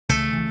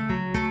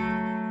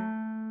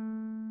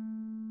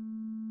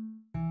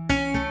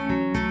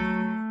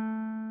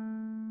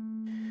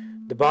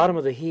The bottom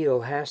of the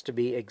heel has to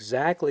be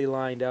exactly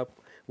lined up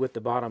with the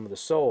bottom of the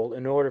sole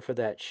in order for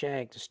that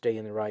shank to stay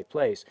in the right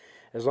place.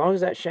 As long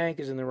as that shank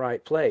is in the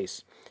right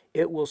place,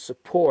 it will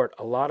support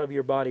a lot of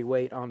your body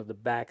weight onto the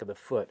back of the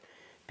foot.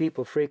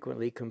 People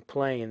frequently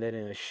complain that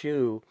in a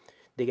shoe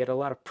they get a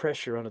lot of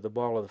pressure under the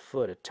ball of the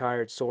foot, a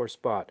tired, sore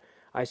spot.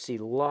 I see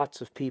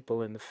lots of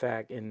people in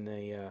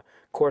the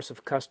course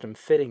of custom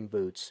fitting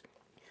boots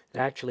that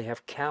actually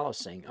have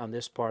callousing on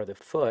this part of the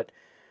foot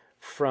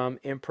from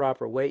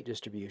improper weight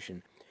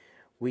distribution.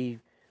 We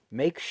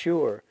make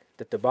sure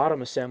that the bottom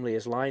assembly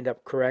is lined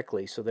up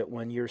correctly so that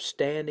when you're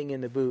standing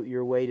in the boot,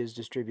 your weight is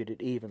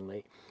distributed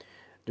evenly.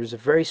 There's a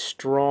very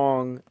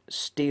strong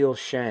steel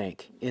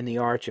shank in the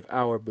arch of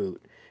our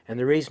boot, and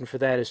the reason for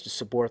that is to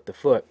support the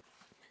foot.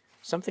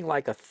 Something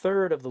like a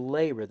third of the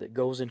labor that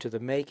goes into the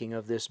making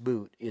of this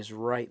boot is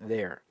right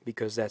there,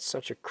 because that's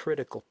such a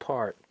critical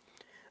part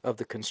of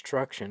the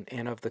construction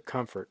and of the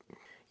comfort.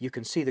 You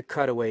can see the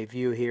cutaway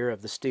view here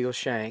of the steel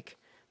shank.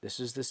 This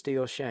is the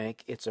steel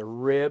shank. It's a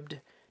ribbed,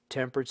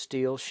 tempered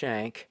steel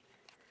shank.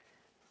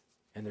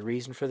 And the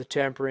reason for the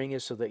tempering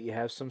is so that you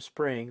have some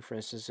spring. For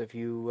instance, if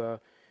you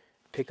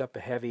pick up a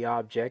heavy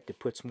object, it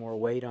puts more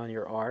weight on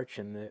your arch,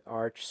 and the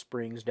arch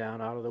springs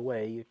down out of the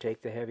way. You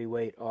take the heavy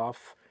weight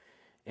off,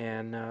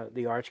 and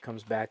the arch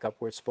comes back up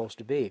where it's supposed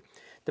to be.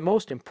 The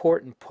most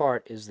important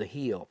part is the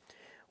heel.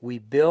 We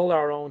build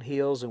our own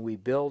heels, and we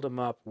build them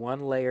up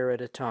one layer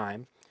at a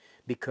time,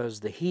 because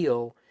the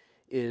heel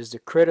is the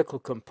critical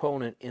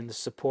component in the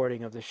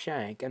supporting of the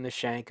shank, and the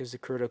shank is the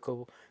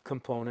critical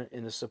component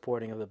in the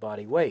supporting of the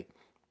body weight.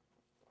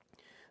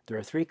 There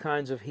are three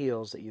kinds of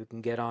heels that you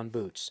can get on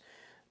boots: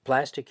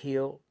 plastic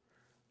heel,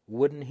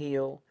 wooden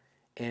heel,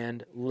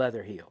 and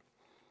leather heel.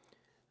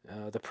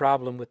 The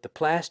problem with the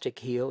plastic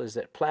heel is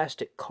that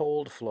plastic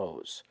cold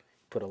flows.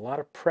 Put a lot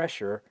of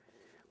pressure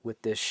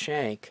with this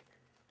shank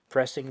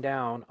pressing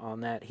down on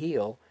that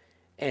heel,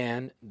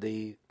 and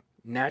the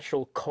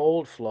natural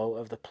cold flow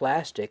of the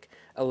plastic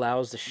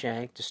allows the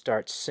shank to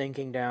start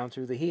sinking down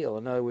through the heel.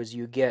 In other words,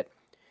 you get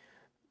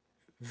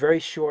very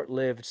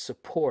short-lived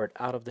support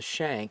out of the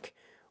shank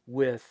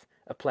with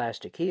a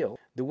plastic heel.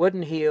 The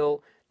wooden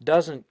heel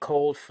doesn't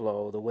cold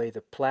flow the way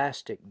the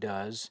plastic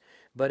does,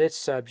 but it's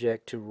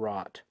subject to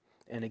rot.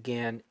 And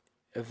again,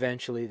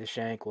 eventually the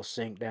shank will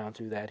sink down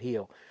through that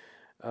heel.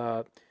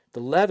 The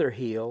leather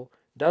heel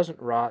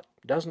doesn't rot,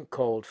 doesn't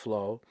cold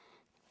flow,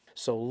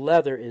 so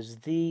leather is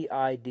the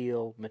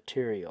ideal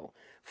material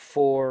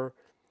for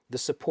the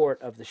support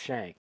of the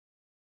shank.